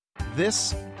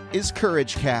This is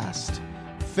Courage Cast.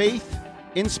 Faith,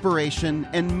 inspiration,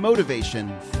 and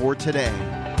motivation for today.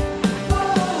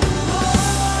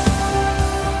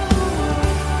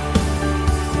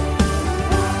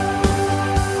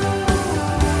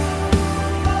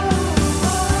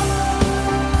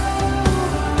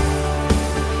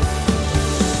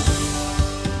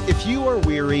 If you are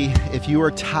weary, if you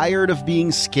are tired of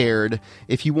being scared,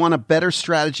 if you want a better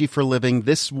strategy for living,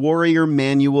 this warrior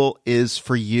manual is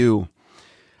for you.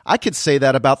 I could say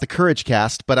that about the Courage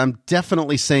Cast, but I'm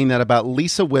definitely saying that about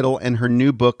Lisa Whittle and her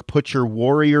new book, Put Your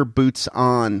Warrior Boots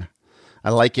On. I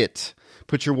like it.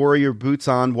 Put Your Warrior Boots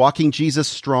On, Walking Jesus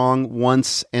Strong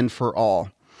Once and for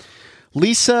All.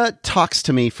 Lisa talks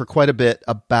to me for quite a bit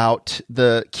about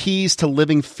the keys to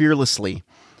living fearlessly.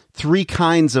 3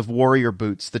 kinds of warrior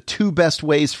boots, the 2 best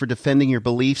ways for defending your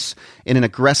beliefs in an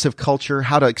aggressive culture,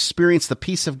 how to experience the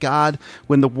peace of God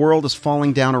when the world is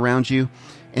falling down around you,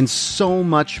 and so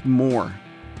much more.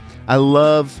 I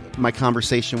love my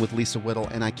conversation with Lisa Whittle,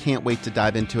 and I can't wait to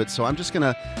dive into it. So I'm just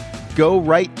going to go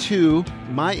right to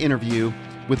my interview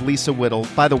with Lisa Whittle.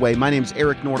 By the way, my name is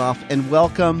Eric Nordoff, and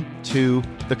welcome to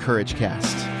the Courage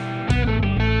Cast.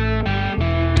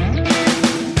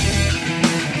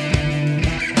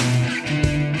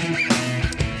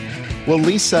 Well,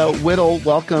 Lisa Whittle,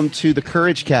 welcome to the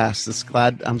Courage Cast.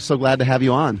 I'm so glad to have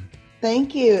you on.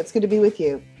 Thank you. It's good to be with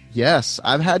you. Yes,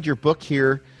 I've had your book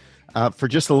here for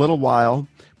just a little while.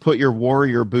 Put Your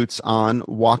Warrior Boots On,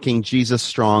 Walking Jesus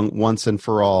Strong Once and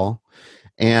for All.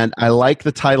 And I like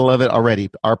the title of it already.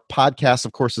 Our podcast,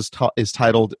 of course, is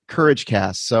titled Courage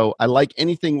Cast. So I like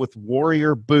anything with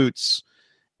warrior boots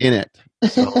in it.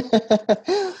 So.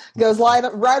 Goes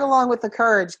right along with the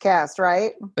Courage Cast,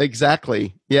 right?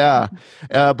 Exactly. Yeah.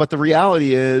 But the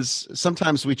reality is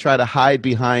sometimes we try to hide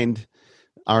behind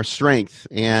our strength.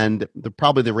 And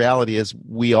probably the reality is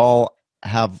we all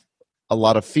have a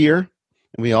lot of fear and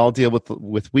we all deal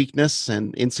with weakness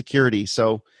and insecurity.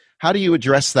 So how do you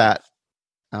address that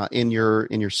in your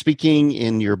speaking,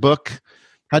 in your book?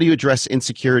 How do you address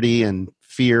insecurity and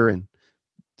fear and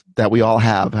that we all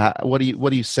have? What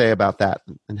do you say about that,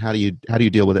 and how do you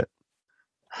deal with it?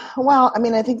 Well, I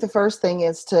mean, I think the first thing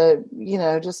is to,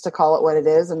 just to call it what it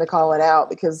is and to call it out,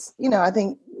 because, I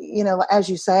think, as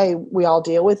you say, we all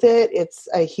deal with it. It's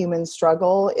a human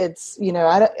struggle. It's,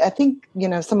 I think,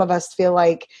 some of us feel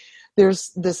like there's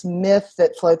this myth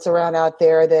that floats around out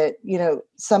there that,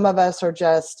 some of us are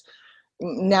just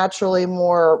naturally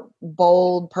more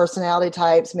bold personality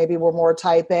types. Maybe we're more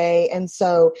type A. And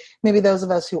so maybe those of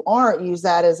us who aren't use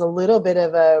that as a little bit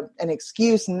of an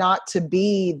excuse not to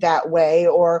be that way,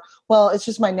 or, well, it's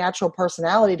just my natural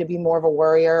personality to be more of a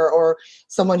worrier or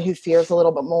someone who fears a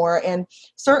little bit more. And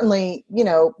certainly,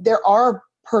 there are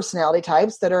personality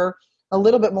types that are a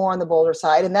little bit more on the bolder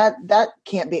side, and that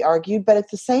can't be argued. But at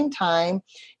the same time,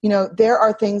 there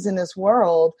are things in this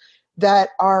world that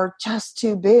are just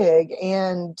too big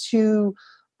and too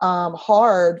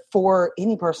hard for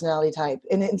any personality type.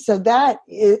 And so that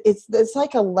it's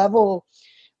like a level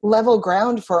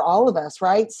ground for all of us.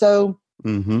 Right. So,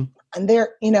 And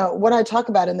there, what I talk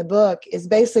about in the book is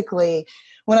basically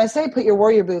when I say put your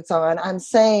warrior boots on, I'm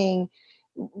saying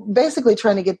basically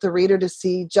trying to get the reader to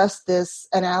see just this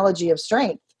analogy of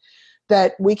strength,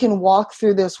 that we can walk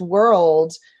through this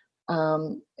world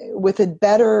with a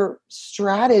better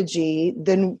strategy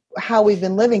than how we've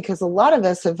been living. Because a lot of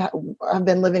us have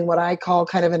been living what I call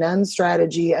kind of an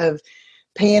unstrategy of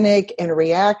panic and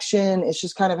reaction. It's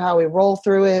just kind of how we roll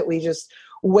through it. We just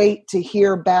wait to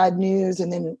hear bad news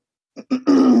and then,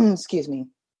 excuse me.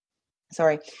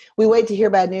 Sorry. We wait to hear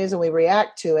bad news and we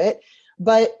react to it.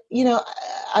 But,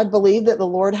 I believe that the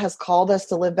Lord has called us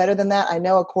to live better than that. I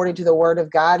know according to the word of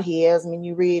God, he is. I mean,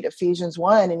 you read Ephesians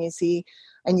 1 and you see,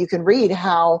 and you can read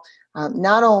how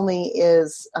not only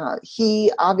is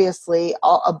he obviously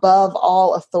above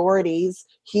all authorities,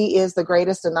 he is the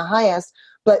greatest and the highest,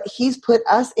 but he's put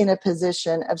us in a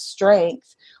position of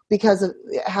strength because of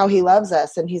how he loves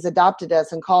us, and he's adopted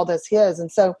us and called us his.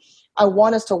 And so I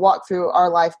want us to walk through our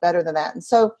life better than that. And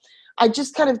so I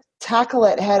just kind of tackle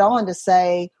it head on to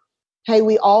say, hey,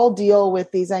 we all deal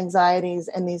with these anxieties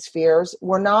and these fears.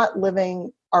 We're not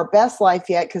living our best life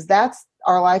yet, because that's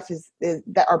our life is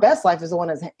that our best life is the one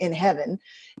that's in heaven.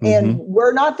 And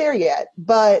we're not there yet.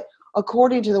 But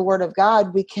according to the word of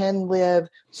God, we can live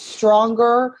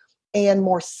stronger and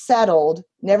more settled,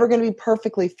 never going to be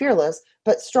perfectly fearless,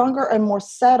 but stronger and more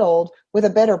settled with a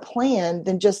better plan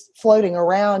than just floating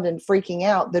around and freaking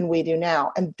out than we do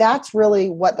now. And that's really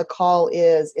what the call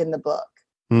is in the book.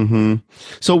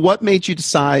 So what made you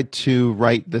decide to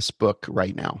write this book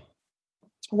right now?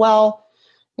 Well,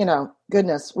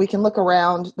 goodness, we can look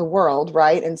around the world,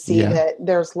 right, and see Yeah. that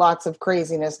there's lots of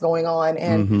craziness going on.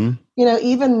 And, Mm-hmm.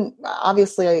 even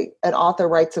obviously an author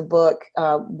writes a book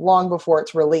long before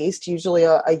it's released, usually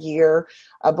a year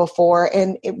before.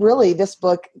 And this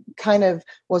book kind of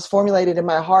was formulated in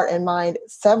my heart and mind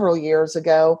several years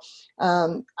ago.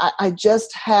 I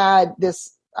just had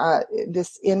this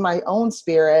in my own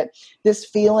spirit, this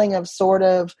feeling of sort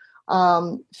of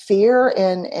fear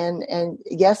and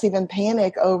yes, even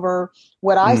panic over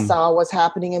what I saw was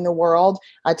happening in the world.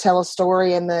 I tell a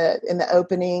story in the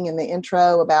opening and the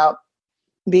intro about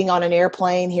being on an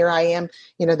airplane. Here I am,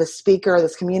 the speaker,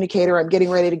 this communicator. I'm getting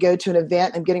ready to go to an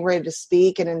event. I'm getting ready to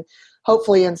speak and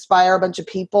hopefully inspire a bunch of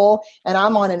people. And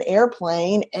I'm on an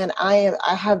airplane, and I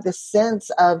have this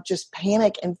sense of just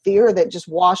panic and fear that just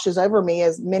washes over me.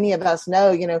 As many of us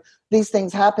know, these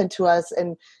things happen to us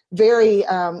and very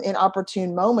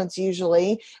inopportune moments,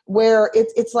 usually, where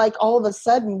it's like all of a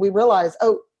sudden we realize,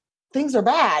 oh, things are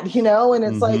bad, and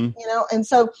it's like, and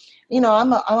so,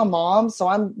 I'm a mom, so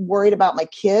I'm worried about my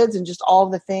kids and just all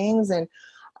the things.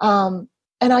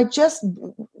 And I just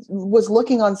was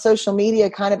looking on social media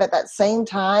kind of at that same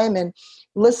time and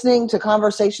listening to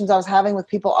conversations I was having with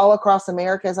people all across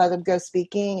America as I would go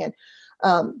speaking,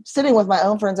 and sitting with my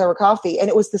own friends over coffee. And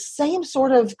it was the same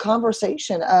sort of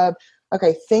conversation of,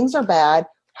 okay, things are bad.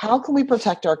 How can we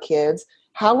protect our kids?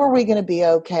 How are we going to be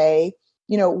okay?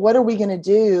 What are we going to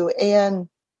do? And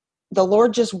the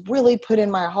Lord just really put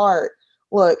in my heart,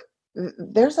 look,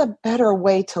 there's a better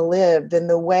way to live than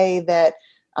the way that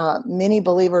many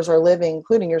believers are living,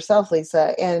 including yourself,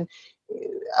 Lisa. And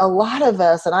a lot of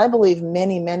us, and I believe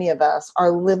many, many of us,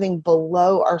 are living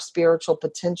below our spiritual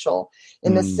potential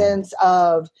in the sense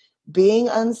of being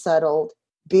unsettled,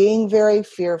 being very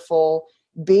fearful,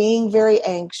 being very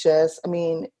anxious. I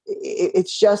mean,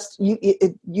 it's just,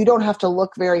 you don't have to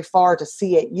look very far to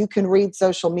see it. You can read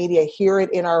social media, hear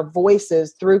it in our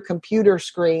voices through computer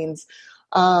screens,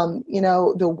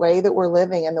 the way that we're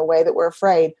living and the way that we're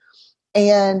afraid.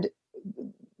 And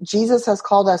Jesus has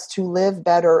called us to live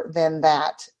better than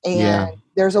that. And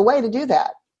there's a way to do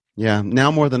that. Yeah.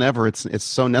 Now more than ever, it's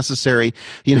so necessary.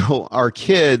 Our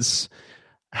kids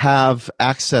have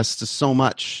access to so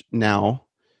much now,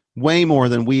 way more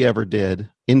than we ever did.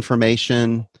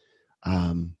 Information,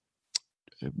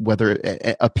 whether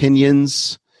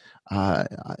opinions,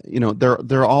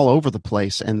 they're all over the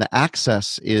place, and the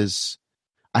access is,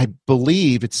 I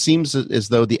believe, it seems as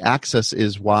though the access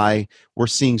is why we're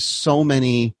seeing so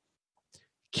many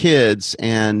kids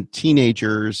and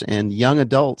teenagers and young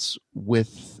adults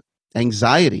with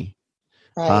anxiety.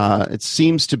 Right. It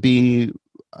seems to be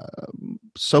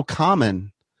so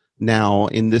common now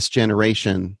in this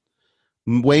generation.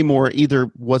 Way more,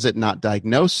 either was it not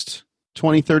diagnosed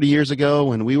 20, 30 years ago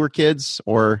when we were kids,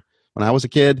 or when I was a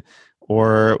kid,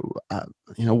 or,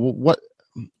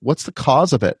 what's the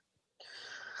cause of it?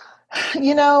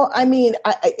 I mean,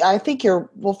 I think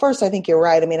first, I think you're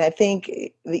right. I mean, I think,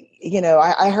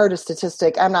 I heard a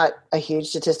statistic. I'm not a huge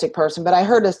statistic person, but I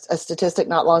heard a statistic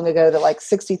not long ago that like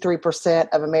 63%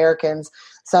 of Americans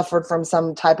suffered from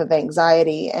some type of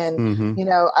anxiety. And,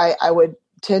 I would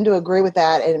tend to agree with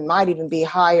that, and it might even be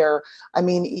higher. I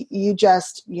mean, you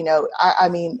just, I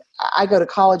mean, I go to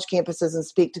college campuses and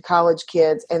speak to college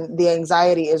kids, and the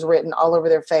anxiety is written all over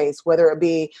their face, whether it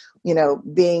be,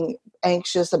 being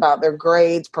anxious about their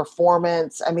grades,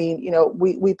 performance. I mean,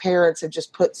 we parents have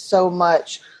just put so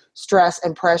much stress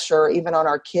and pressure even on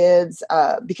our kids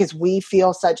because we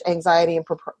feel such anxiety and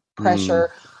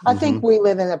pressure. I think we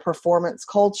live in a performance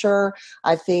culture.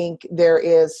 I think there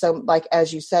is like,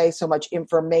 as you say, so much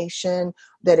information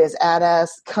that is at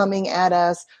us, coming at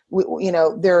us.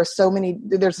 There are so many,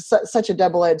 there's such a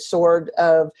double-edged sword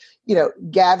of,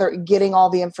 getting all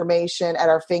the information at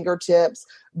our fingertips,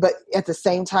 but at the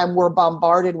same time, we're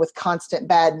bombarded with constant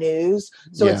bad news.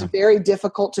 So it's very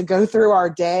difficult to go through our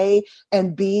day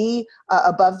and be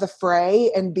above the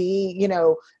fray and be,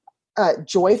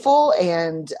 joyful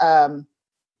and,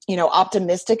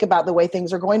 optimistic about the way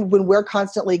things are going when we're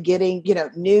constantly getting,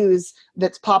 news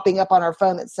that's popping up on our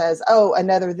phone that says, oh,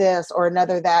 another this or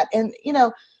another that. And,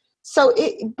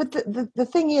 but the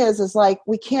thing is like,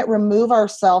 we can't remove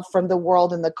ourselves from the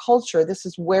world and the culture. This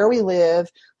is where we live.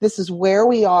 This is where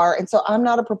we are. And so I'm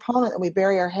not a proponent that we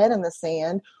bury our head in the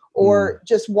sand or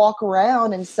just walk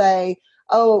around and say,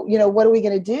 oh, what are we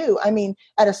going to do? I mean,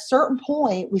 at a certain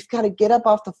point, we've got to get up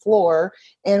off the floor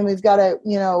and we've got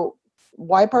to,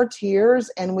 wipe our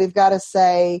tears, and we've got to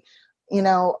say,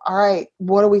 all right,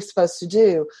 what are we supposed to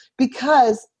do?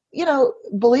 Because,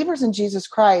 believers in Jesus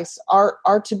Christ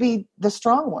are to be the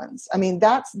strong ones. I mean,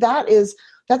 that's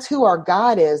that's who our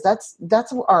God is.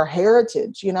 That's our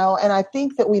heritage, you know? And I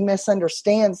think that we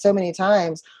misunderstand so many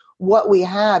times what we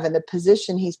have, and the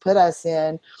position he's put us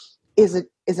in is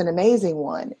an amazing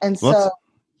one. And so,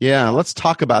 let's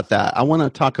talk about that. I want to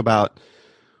talk about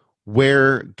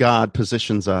where God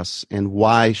positions us and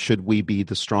why should we be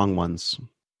the strong ones.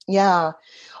 Yeah.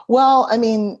 Well, I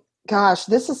mean, gosh,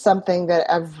 this is something that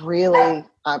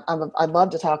I'd love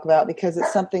to talk about, because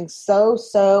it's something so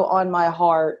on my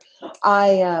heart.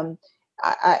 One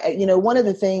of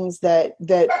the things that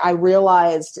I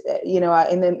realized,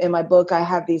 in my book, I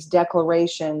have these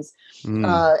declarations,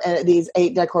 and these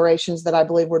 8 declarations that I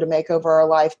believe we're to make over our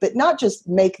life, but not just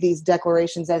make these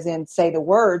declarations as in say the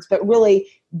words, but really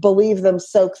believe them,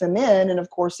 soak them in. And of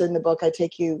course, in the book, I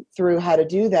take you through how to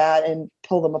do that and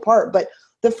pull them apart. But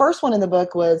the first one in the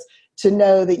book was to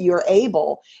know that you're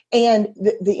able. And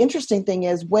the interesting thing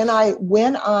is, when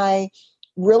I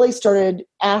really started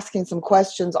asking some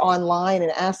questions online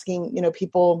and asking,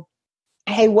 people,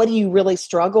 hey, what do you really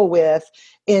struggle with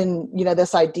in,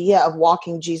 this idea of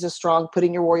walking Jesus strong,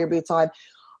 putting your warrior boots on?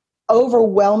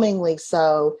 Overwhelmingly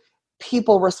so,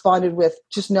 people responded with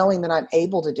just knowing that I'm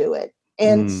able to do it.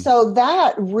 And so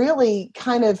that really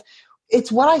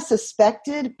it's what I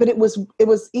suspected, but it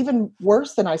was even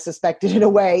worse than I suspected, in a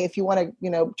way, if you want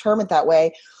to, term it that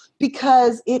way,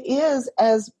 because it is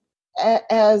as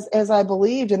I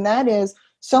believed. And that is,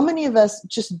 so many of us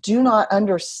just do not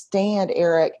understand,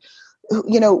 Eric,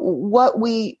 what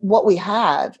we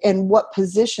have and what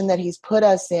position that he's put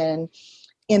us in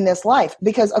this life.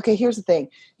 Because, okay, here's the thing.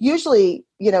 Usually,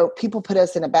 people put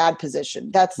us in a bad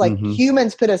position. That's like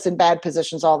humans put us in bad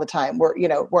positions all the time. We're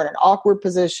in an awkward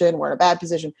position. We're in a bad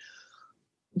position.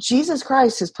 Jesus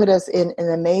Christ has put us in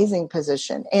an amazing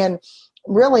position. And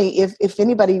really, if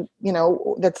anybody,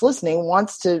 that's listening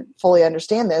wants to fully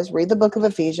understand this, read the book of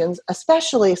Ephesians,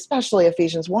 especially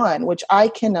Ephesians 1, which I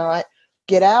cannot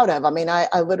get out of. I mean, I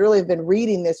literally have been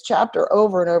reading this chapter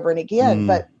over and over and again,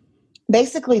 but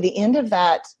basically the end of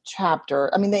that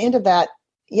chapter, the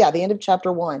end of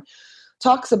chapter 1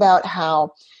 talks about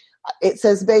how it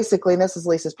says, basically, and this is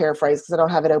Lisa's paraphrase because I don't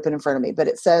have it open in front of me, but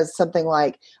it says something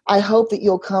like, I hope that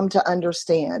you'll come to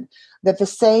understand that the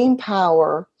same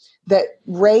power that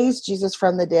raised Jesus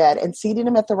from the dead and seated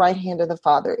him at the right hand of the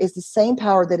Father is the same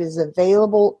power that is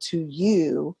available to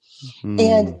you.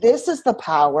 And this is the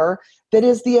power that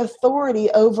is the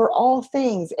authority over all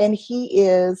things. And he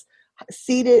is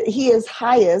seated, he is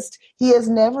highest. He is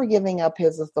never giving up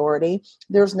his authority.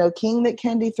 There's no king that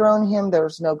can dethrone him.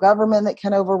 There's no government that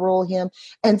can overrule him.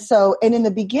 And in the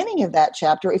beginning of that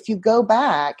chapter, if you go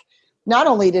back, not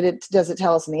only does it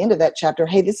tell us in the end of that chapter,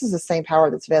 hey, this is the same power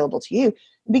that's available to you.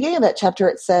 In the beginning of that chapter,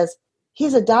 it says,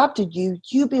 he's adopted you.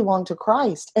 You belong to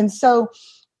Christ. And so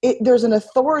there's an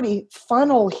authority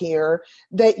funnel here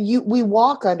that we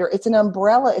walk under. It's an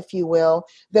umbrella, if you will,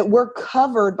 that we're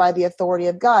covered by the authority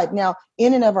of God. Now,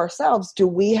 in and of ourselves, do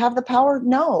we have the power?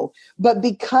 No. But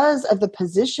because of the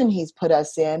position he's put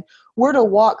us in, we're to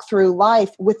walk through life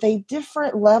with a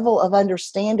different level of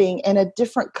understanding and a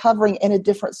different covering and a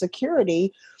different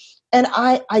security. And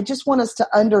I just want us to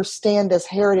understand this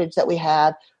heritage that we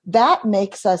have. That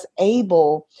makes us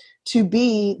able to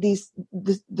be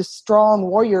the strong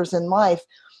warriors in life.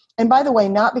 And by the way,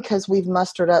 not because we've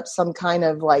mustered up some kind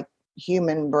of like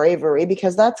human bravery,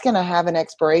 because that's going to have an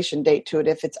expiration date to it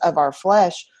if it's of our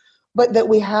flesh, but that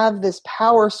we have this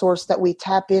power source that we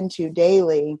tap into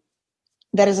daily,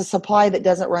 that is a supply that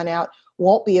doesn't run out,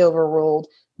 won't be overruled.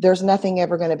 There's nothing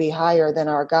ever going to be higher than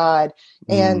our God.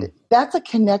 And that's a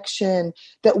connection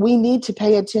that we need to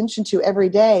pay attention to every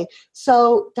day.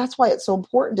 So that's why it's so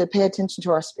important to pay attention to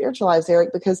our spiritual lives,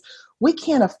 Eric, because we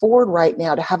can't afford right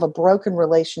now to have a broken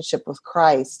relationship with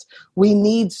Christ. We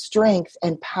need strength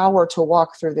and power to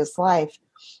walk through this life.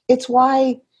 It's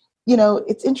why,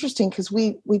 it's interesting because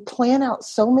we plan out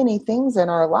so many things in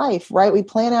our life, right? We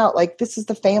plan out like, this is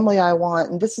the family I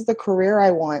want, and this is the career I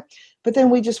want. But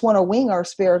then we just want to wing our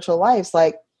spiritual lives.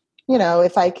 Like,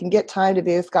 if I can get time to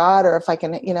be with God, or if I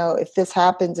can, if this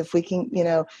happens, if we can,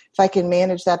 if I can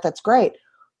manage that, that's great.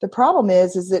 The problem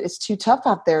is that it's too tough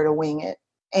out there to wing it.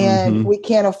 And we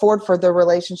can't afford for the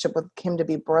relationship with him to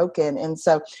be broken. And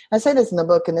so I say this in the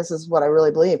book, and this is what I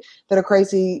really believe, that a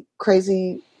crazy,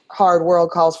 crazy hard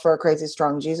world calls for a crazy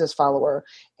strong Jesus follower.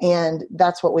 And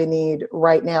that's what we need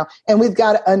right now. And we've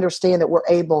got to understand that we're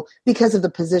able because of the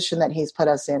position that he's put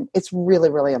us in. It's really,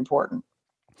 really important.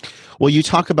 Well, you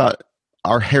talk about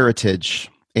our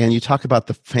heritage, and you talk about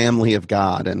the family of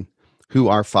God and who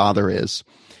our Father is.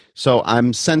 So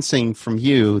I'm sensing from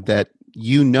you that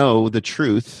you know the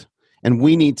truth, And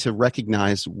we need to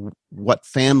recognize what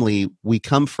family we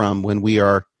come from when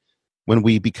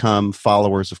we become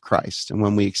followers of Christ. And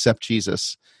when we accept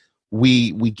Jesus,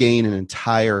 we gain an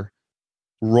entire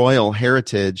royal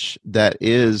heritage that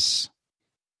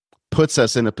puts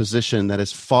us in a position that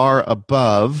is far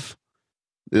above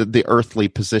the earthly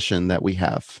position that we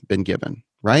have been given,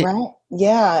 right? Right.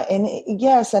 Yeah. And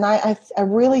yes. And I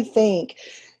really think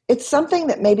it's something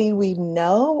that maybe we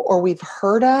know or we've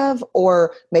heard of,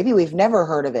 or maybe we've never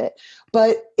heard of it,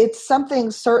 but it's something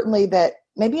certainly that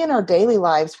maybe in our daily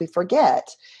lives we forget.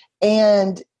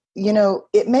 And,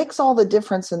 it makes all the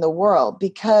difference in the world,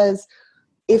 because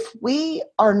if we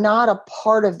are not a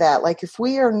part of that, like if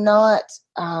we are not,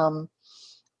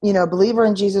 believer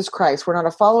in Jesus Christ, we're not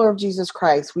a follower of Jesus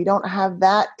Christ, we don't have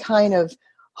that kind of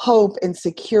hope and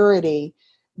security,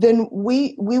 then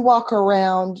we walk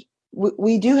around,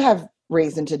 we do have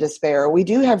reason to despair. We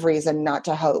do have reason not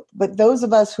to hope. But those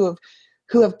of us who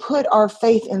have put our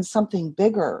faith in something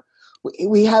bigger,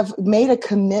 we have made a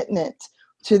commitment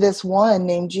to this one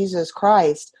named Jesus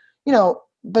Christ,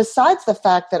 besides the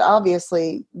fact that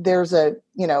obviously there's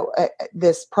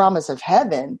this promise of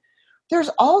heaven, there's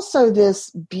also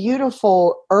this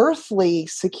beautiful earthly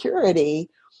security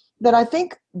that I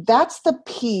think that's the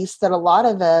piece that a lot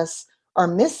of us are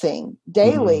missing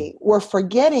daily. Mm-hmm. We're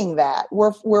forgetting that.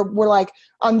 We're like,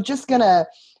 I'm just going to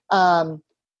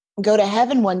go to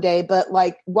heaven one day, but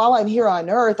like while I'm here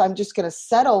on earth, I'm just going to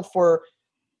settle for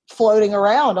floating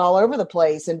around all over the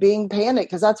place and being panicked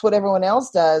because that's what everyone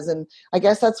else does. And I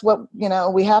guess that's what,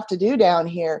 we have to do down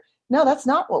here. No, that's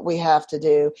not what we have to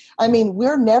do. I mean,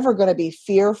 we're never going to be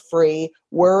fear-free,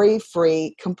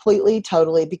 worry-free, completely,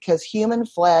 totally, because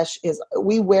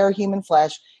we wear human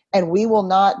flesh and we will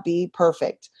not be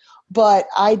perfect. But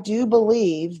I do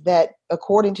believe that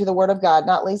according to the Word of God,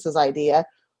 not Lisa's idea,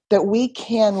 that we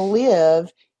can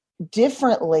live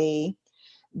differently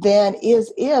than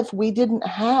is if we didn't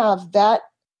have that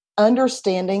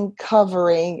understanding,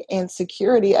 covering, and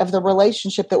security of the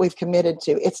relationship that we've committed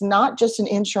to. It's not just an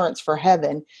insurance for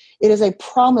heaven. It is a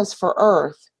promise for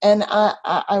earth. And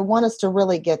I want us to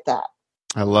really get that.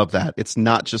 I love that. It's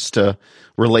not just a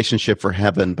relationship for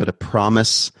heaven, but a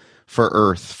promise for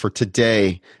earth, for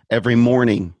today, every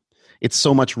morning. It's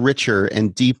so much richer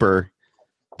and deeper,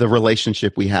 the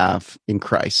relationship we have in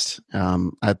Christ.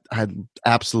 I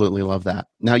absolutely love that.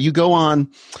 Now you go on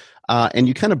and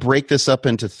you kind of break this up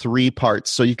into 3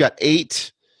 parts. So you've got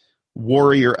 8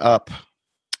 warrior up.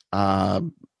 I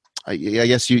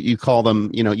guess you call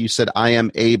them, you said, I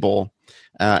am able.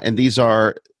 And these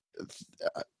are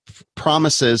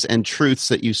promises and truths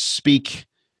that you speak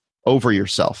over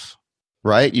yourself,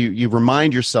 right? You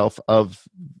remind yourself of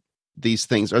these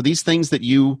things. Are these things that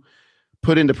you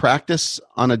put into practice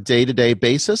on a day-to-day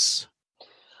basis?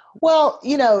 Well,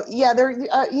 they're,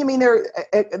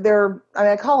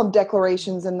 I call them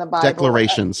declarations in the Bible.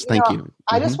 Declarations. Thank you.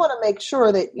 Mm-hmm. I just want to make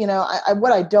sure that,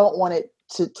 what I don't want it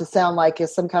to sound like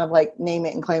is some kind of like name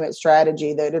it and claim it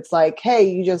strategy, that it's like, hey,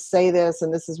 you just say this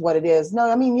and this is what it is.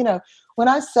 No, I mean, when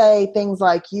I say things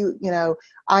like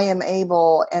I am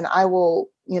able and I will,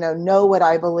 know what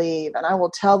I believe and I will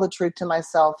tell the truth to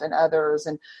myself and others.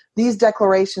 And these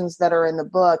declarations that are in the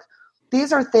book,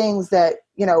 these are things that,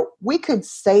 we could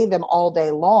say them all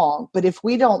day long, but if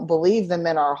we don't believe them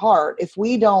in our heart, if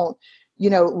we don't,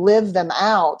 live them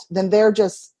out, then they're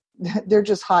just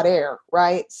hot air,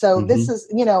 right? So mm-hmm. This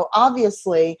is,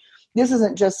 obviously this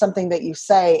isn't just something that you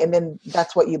say and then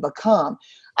that's what you become.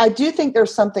 I do think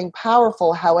there's something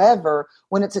powerful, however,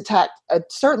 when it's attached,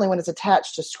 certainly when it's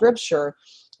attached to Scripture,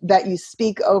 that you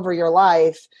speak over your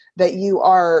life, that you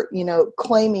are,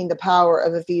 claiming the power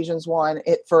of Ephesians 1,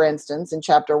 for instance, in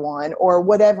chapter 1, or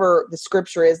whatever the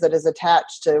Scripture is that is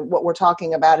attached to what we're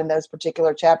talking about in those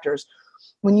particular chapters.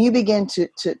 When you begin to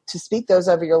speak those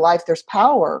over your life, there's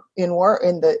power in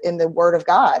the Word of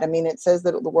God. I mean, it says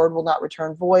that the Word will not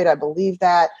return void. I believe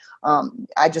that.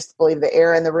 I just believe the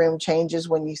air in the room changes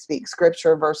when you speak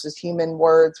Scripture versus human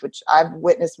words, which I've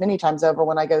witnessed many times over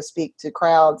when I go speak to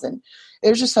crowds, and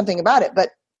there's just something about it. But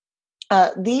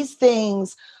these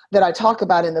things that I talk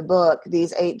about in the book,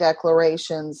 these 8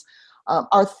 declarations,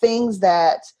 are things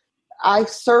that I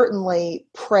certainly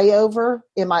pray over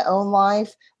in my own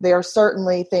life. They are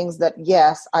certainly things that,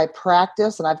 yes, I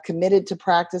practice and I've committed to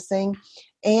practicing.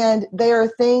 And they are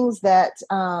things that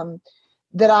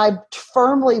that I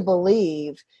firmly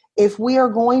believe, if we are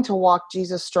going to walk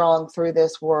Jesus strong through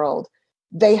this world,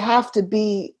 they have to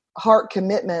be heart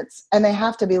commitments, and they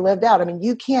have to be lived out. I mean,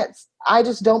 I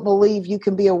just don't believe you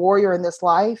can be a warrior in this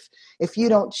life if you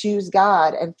don't choose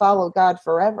God and follow God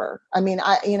forever. I mean,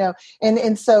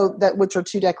 and so that, which are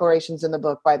 2 declarations in the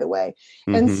book, by the way.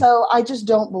 Mm-hmm. And so I just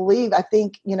don't believe, I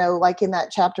think, like in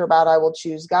that chapter about I will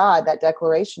choose God, that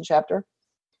declaration chapter,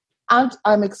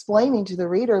 I'm explaining to the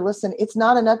reader, listen, it's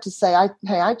not enough to say,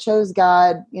 I chose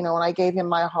God, and I gave him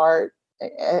my heart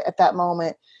at that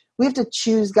moment. We have to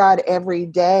choose God every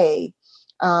day.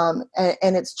 And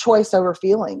it's choice over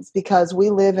feelings, because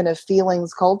we live in a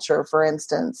feelings culture, for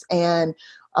instance. And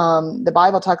the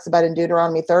Bible talks about in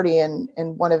Deuteronomy 30 and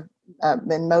one of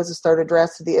in Moses' third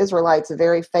address to the Israelites, a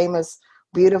very famous,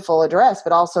 beautiful address,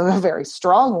 but also a very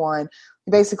strong one.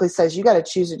 He basically says, you got to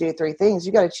choose to do 3 things.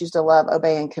 You got to choose to love,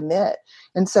 obey, and commit.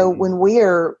 And so when we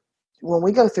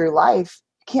go through life,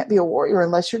 you can't be a warrior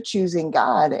unless you're choosing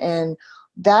God. And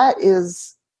that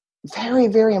is very,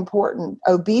 very important.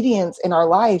 Obedience in our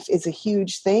life is a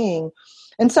huge thing.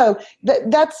 And so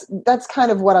that's kind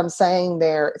of what I'm saying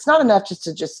there. It's not enough just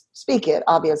to speak it.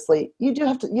 Obviously, you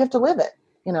have to live it,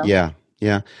 Yeah.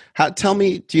 Yeah. Tell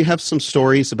me, do you have some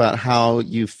stories about how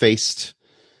you faced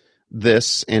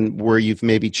this and where you've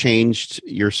maybe changed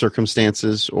your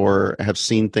circumstances or have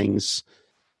seen things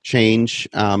change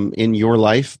in your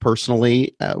life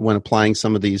personally when applying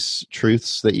some of these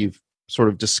truths that you've sort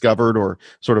of discovered or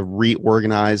sort of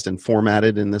reorganized and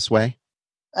formatted in this way?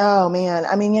 Oh man.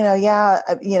 I mean,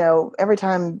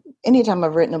 anytime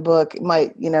I've written a book,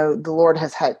 the Lord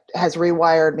has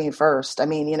rewired me first. I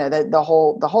mean, the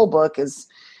whole book is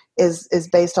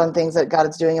based on things that God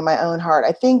is doing in my own heart.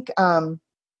 I think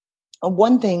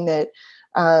one thing that,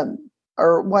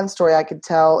 or one story I could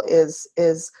tell is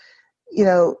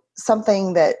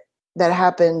something that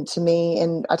happened to me,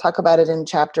 and I talk about it in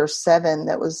chapter 7.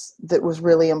 That was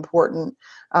really important.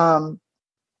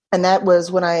 And that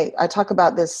was when I talk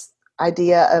about this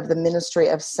idea of the ministry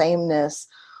of sameness,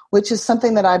 which is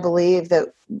something that I believe that,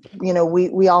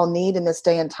 we all need in this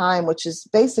day and time, which is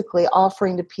basically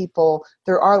offering to people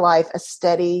through our life a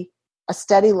steady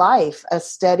life, a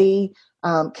steady,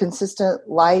 consistent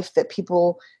life that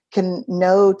people can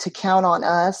know to count on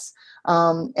us.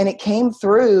 And it came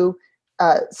through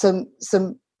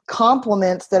some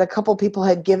compliments that a couple people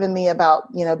had given me about,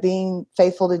 being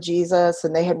faithful to Jesus,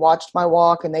 and they had watched my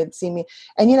walk and they'd seen me.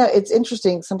 And, it's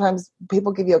interesting. Sometimes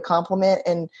people give you a compliment,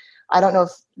 and I don't know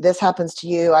if this happens to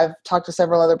you. I've talked to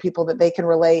several other people that they can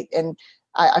relate, and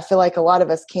I feel like a lot of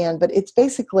us can, but it's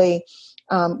basically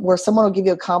where someone will give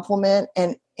you a compliment,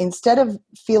 and instead of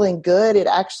feeling good, it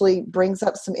actually brings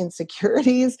up some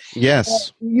insecurities.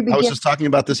 Yes. I was just talking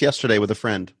about this yesterday with a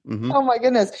friend. Mm-hmm. Oh my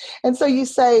goodness. And so you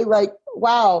say, like,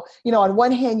 wow, on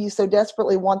one hand, you so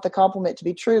desperately want the compliment to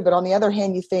be true, but on the other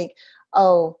hand, you think,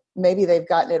 oh, maybe they've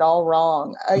gotten it all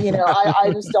wrong. I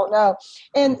just don't know.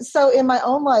 And so in my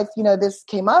own life, this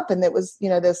came up, and it was,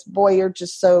 this, boy, you're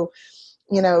just so,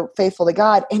 faithful to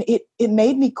God. And it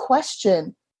made me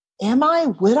question,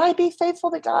 would I be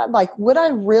faithful to God? Like, would I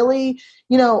really,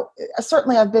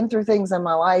 certainly I've been through things in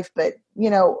my life, but,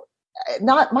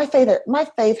 not my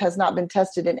faith has not been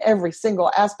tested in every single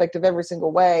aspect of every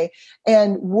single way.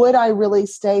 And would I really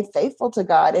stay faithful to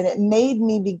God? And it made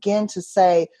me begin to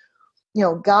say,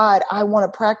 God, I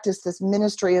want to practice this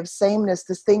ministry of sameness,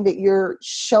 this thing that you're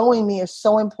showing me is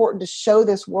so important to show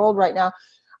this world right now.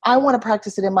 I want to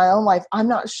practice it in my own life. I'm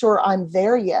not sure I'm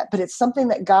there yet, but it's something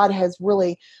that God has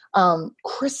really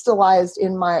crystallized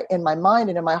in my mind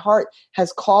and in my heart,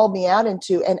 has called me out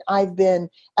into. And I've been,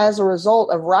 as a result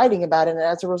of writing about it and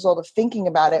as a result of thinking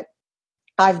about it,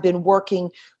 I've been working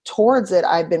towards it.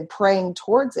 I've been praying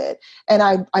towards it.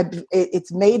 And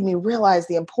it's made me realize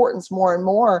the importance more and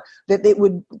more that it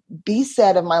would be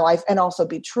said of my life and also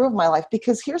be true of my life.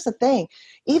 Because here's the thing,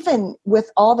 even with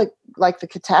all the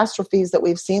catastrophes that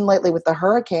we've seen lately with the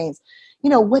hurricanes,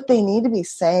 what they need to be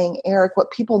saying, Eric, what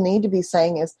people need to be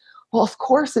saying is, well, of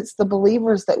course, it's the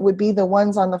believers that would be the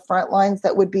ones on the front lines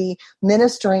that would be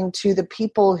ministering to the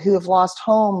people who have lost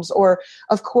homes. Or,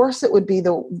 of course, it would be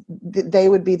they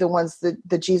would be the ones,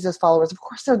 the Jesus followers. Of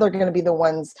course, they're going to be the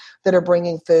ones that are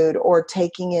bringing food or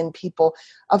taking in people.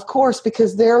 Of course,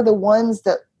 because they're the ones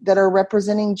that are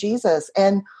representing Jesus.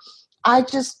 And I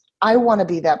want to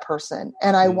be that person,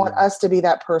 and I want us to be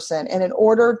that person. And in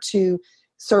order to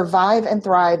survive and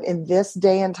thrive in this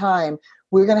day and time,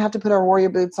 we're going to have to put our warrior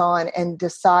boots on and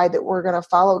decide that we're going to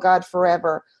follow God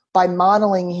forever by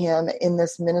modeling him in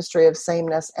this ministry of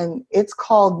sameness. And it's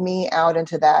called me out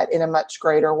into that in a much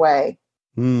greater way.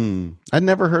 I'd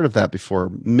never heard of that before.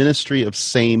 Ministry of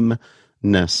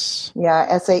sameness.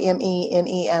 Yeah.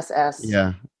 SAMENESS.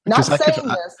 Yeah. Not Because saying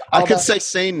this, I could although, say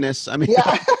saneness. I mean,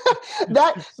 yeah,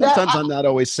 sometimes I'm not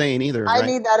always sane either, I right?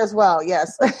 need that as well.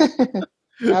 Yes,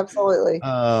 absolutely.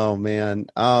 Oh man.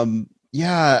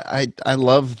 Yeah, I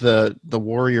love the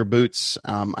warrior boots.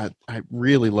 I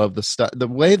really love the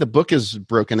way the book is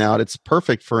broken out. It's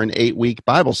perfect for an 8-week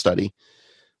Bible study.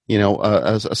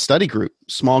 As a study group,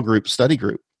 small group study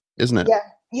group, isn't it? Yeah,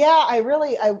 yeah.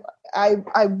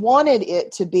 I wanted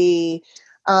it to be.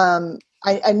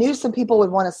 I knew some people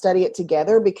would want to study it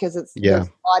together because Yeah. there's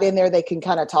a lot in there they can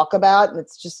kind of talk about, and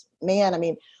it's just, man. I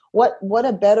mean, what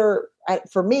a better,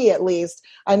 for me at least.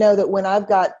 I know that when I've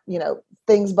got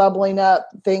things bubbling up,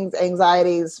 things,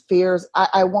 anxieties, fears,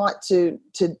 I want to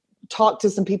talk to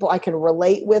some people I can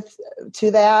relate with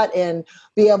to that, and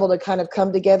be able to kind of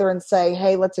come together and say,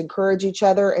 hey, let's encourage each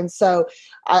other. And so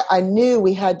I knew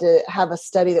we had to have a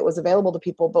study that was available to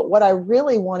people. But what I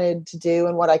really wanted to do,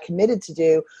 and what I committed to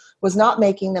do, was not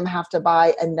making them have to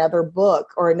buy another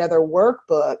book or another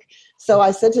workbook. So I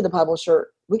said to the publisher,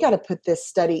 we got to put this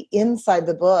study inside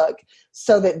the book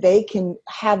so that they can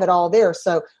have it all there.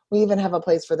 So we even have a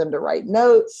place for them to write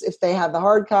notes if they have the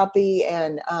hard copy,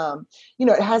 and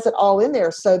it has it all in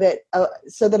there so that a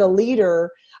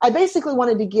leader. I basically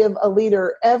wanted to give a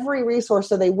leader every resource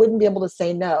so they wouldn't be able to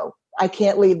say no. I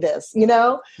can't leave this.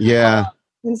 Yeah.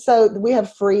 And so we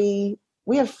have free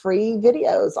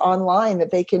videos online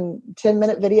that they can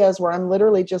 10-minute videos where I'm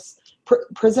literally just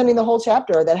presenting the whole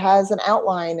chapter that has an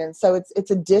outline, and so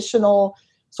it's additional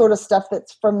sort of stuff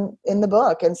that's from in the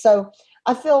book. And so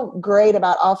I feel great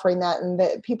about offering that, and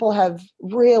that people have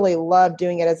really loved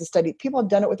doing it as a study. People have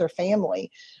done it with their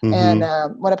family, Mm-hmm.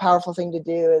 and what a powerful thing to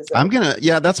do is.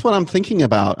 That's what I'm thinking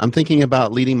about. I'm thinking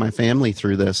about leading my family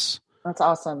through this. That's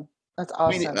awesome. That's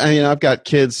awesome. I've got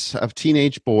kids, I have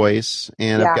teenage boys,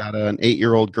 and I've got an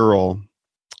 8-year-old girl.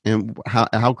 And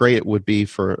how great it would be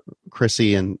for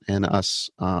Chrissy and us,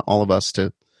 all of us,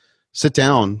 to sit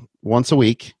down once a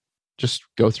week, just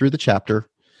go through the chapter,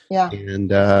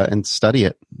 and study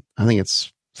it. I think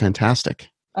it's fantastic.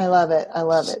 I love it.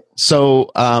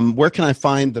 So, where can I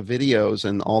find the videos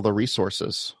and all the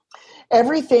resources?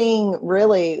 Everything,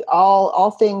 really,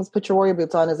 all things Put Your Warrior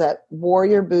Boots On is at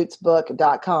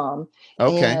warriorbootsbook.com.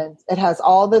 Okay. And it has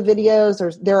all the videos.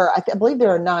 I believe there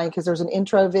are 9, because there's an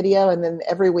intro video, and then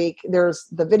every week the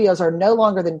videos are no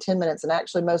longer than 10 minutes, and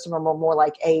actually most of them are more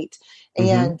like 8.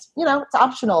 And, it's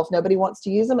optional. If nobody wants to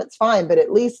use them, it's fine. But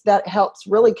at least that helps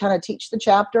really kind of teach the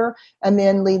chapter, and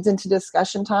then leads into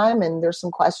discussion time, and there's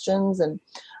some questions. And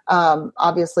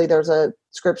obviously there's a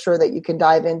scripture that you can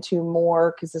dive into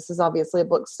more, because this is obviously a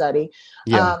book study.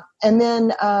 Yeah. And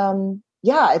then,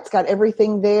 it's got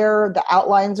everything there. The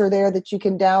outlines are there that you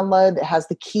can download. It has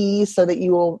the keys so that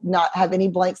you will not have any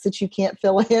blanks that you can't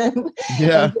fill in.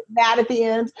 Yeah. And get mad at the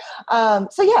end.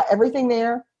 Everything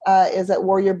there is at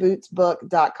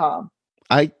warriorbootsbook.com.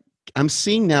 I'm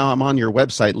seeing now, I'm on your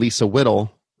website,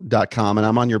 lisawhittle.com, and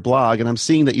I'm on your blog, and I'm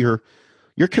seeing that you're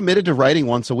committed to writing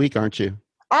once a week, aren't you?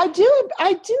 I do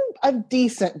a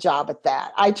decent job at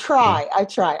that. I try. I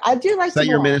do write. Is that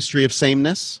your ministry of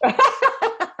sameness?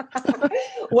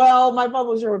 Well, my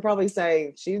publisher would probably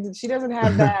say she doesn't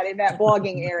have that in that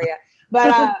blogging area.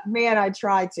 But man, I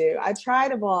try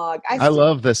to blog. I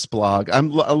love this blog. I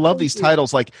love these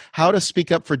titles, like How to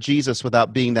Speak Up for Jesus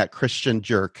Without Being That Christian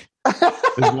Jerk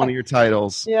is one of your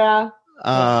titles. Yeah.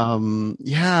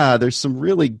 There's some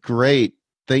really great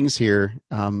things here.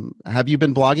 Have you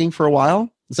been blogging for a while?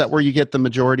 Is that where you get the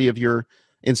majority of your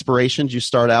inspirations? You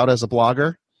start out as a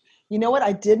blogger? You know what?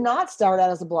 I did not start out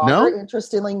as a blogger. No?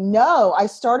 Interestingly, no. I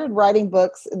started writing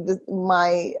books.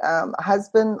 My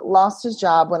husband lost his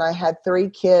job when I had 3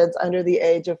 kids under the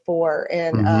age of 4.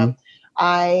 And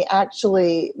I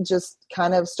actually just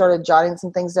kind of started jotting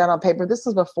some things down on paper. This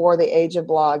was before the age of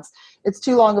blogs. It's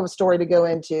too long of a story to go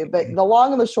into. But the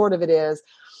long and the short of it is,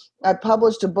 I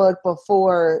published a book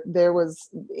before blogging.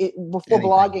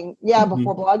 Yeah,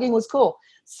 before blogging was cool.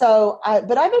 So,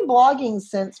 but I've been blogging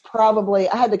since probably,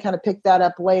 I had to kind of pick that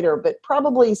up later, but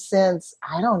probably since,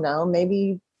 I don't know,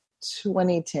 maybe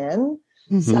 2010.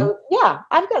 So yeah,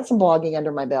 I've got some blogging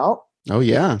under my belt. Oh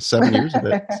yeah. 7 years of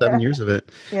it. 7 years of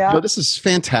it. Yeah. This is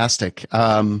fantastic.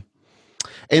 And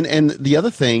the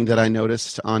other thing that I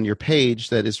noticed on your page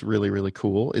that is really, really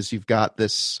cool is you've got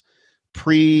this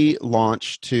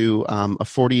pre-launch to a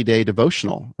 40-day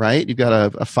devotional, right? You've got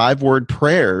a 5-word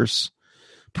prayers.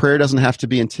 Prayer doesn't have to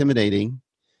be intimidating.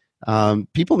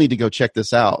 People need to go check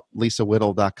this out,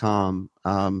 lisawhittle.com.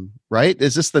 Right?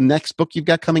 Is this the next book you've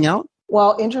got coming out?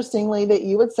 Well, interestingly that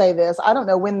you would say this. I don't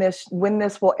know when this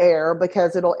will air,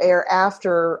 because it'll air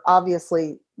after,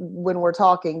 obviously, when we're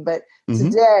talking. But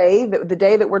today, the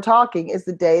day that we're talking, is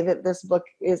the day that this book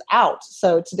is out.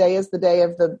 So today is the day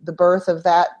of the birth of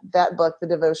that book, the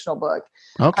devotional book.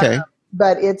 Okay.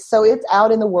 But it's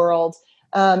out in the world.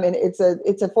 And it's a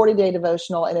 40-day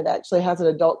devotional, and it actually has an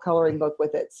adult coloring book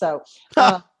with it. So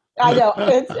I know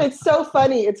it's so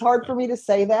funny. It's hard for me to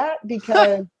say that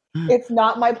because it's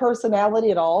not my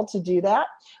personality at all to do that.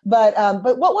 But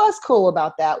what was cool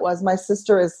about that was my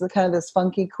sister is kind of this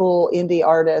funky, cool indie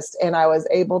artist, and I was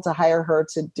able to hire her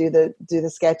to do the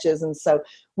sketches. And so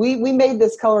we made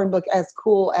this coloring book as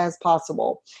cool as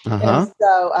possible. And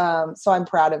so I'm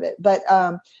proud of it. But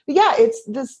yeah, it's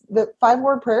the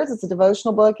 5-word prayers. It's a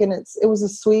devotional book, and it was a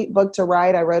sweet book to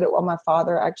write. I wrote it while my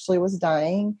father actually was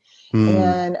dying.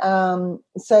 And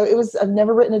so I've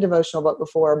never written a devotional book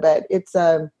before, but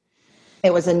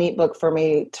it was a neat book for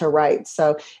me to write.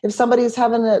 So if somebody's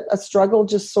having a struggle,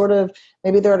 just sort of,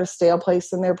 maybe they're at a stale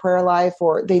place in their prayer life,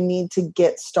 or they need to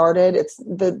get started. It's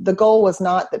the goal was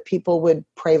not that people would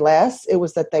pray less. It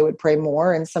was that they would pray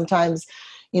more. And sometimes,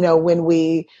 when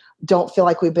we don't feel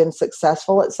like we've been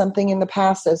successful at something in the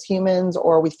past as humans,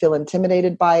 or we feel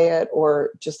intimidated by it,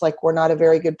 or just like we're not a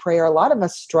very good prayer. A lot of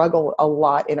us struggle a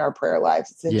lot in our prayer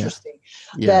lives. It's interesting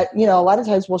that, a lot of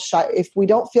times we'll shy, if we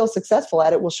don't feel successful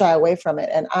at it, we'll shy away from it.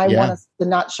 And I want us to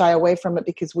not shy away from it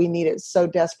because we need it so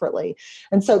desperately.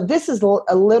 And so this is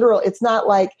a literal, it's not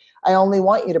like, I only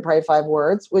want you to pray 5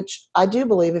 words, which I do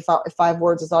believe if 5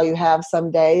 words is all you have some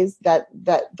days, that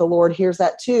the Lord hears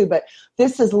that too. But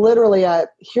this is literally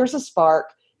here's a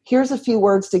spark, here's a few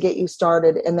words to get you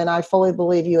started. And then I fully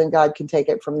believe you and God can take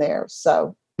it from there.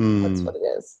 So that's what it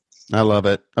is. I love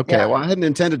it. Okay. Yeah. Well, I hadn't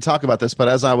intended to talk about this, but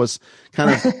as I was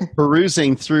kind of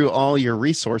perusing through all your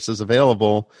resources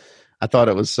available, I thought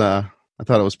it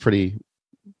was pretty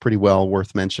well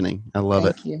worth mentioning. I love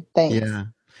it. Thank you. Thanks. Yeah.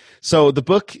 So the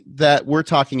book that we're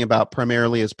talking about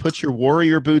primarily is Put Your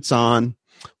Warrior Boots On,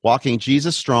 Walking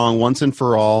Jesus Strong Once and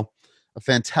for All, a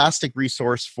fantastic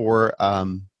resource for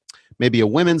maybe a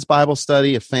women's Bible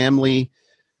study, a family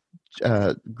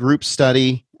group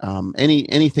study,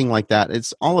 anything like that.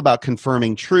 It's all about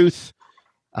confirming truth,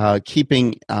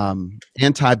 keeping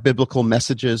anti-biblical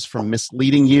messages from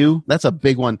misleading you. That's a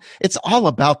big one. It's all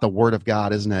about the Word of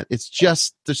God, isn't it? It's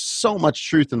just, there's so much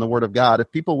truth in the Word of God.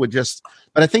 If people would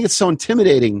but I think it's so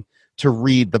intimidating to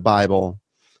read the Bible,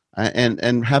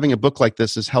 and having a book like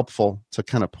this is helpful to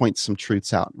kind of point some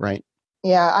truths out, right?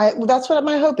 Yeah, that's what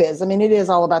my hope is. I mean, it is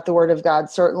all about the Word of God.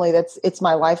 Certainly, it's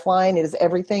my lifeline. It is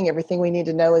everything. Everything we need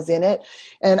to know is in it.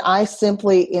 And I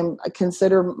simply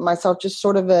consider myself just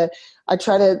sort of I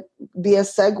try to be a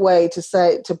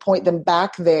segue to point them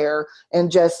back there,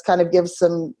 and just kind of give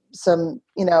some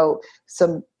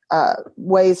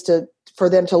ways for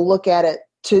them to look at it,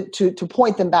 to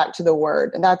point them back to the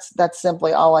Word. And that's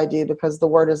simply all I do, because the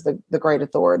Word is the great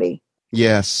authority.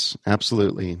 Yes,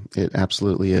 absolutely. It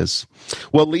absolutely is.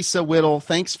 Well, Lisa Whittle,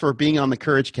 thanks for being on the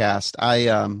Courage Cast.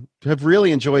 I have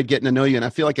really enjoyed getting to know you, and I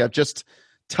feel like I've just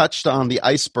touched on the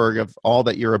iceberg of all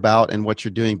that you're about and what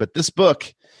you're doing. But this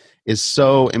book is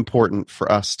so important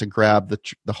for us to grab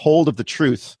the hold of the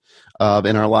truth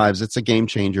in our lives. It's a game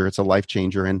changer. It's a life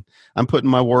changer. And I'm putting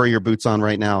my warrior boots on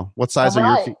right now. What size are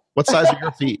your feet? What size are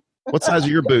your feet? What size are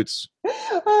your boots?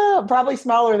 Probably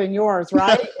smaller than yours,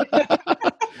 right?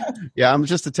 Yeah, I'm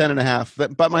just a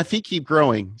 10.5, but my feet keep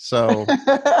growing, so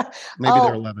maybe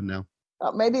they're 11 now.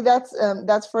 Maybe that's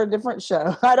for a different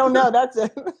show. I don't know. That's a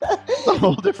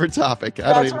whole different topic.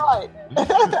 That's right.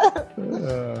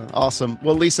 Awesome.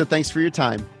 Well, Lisa, thanks for your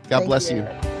time. God bless you.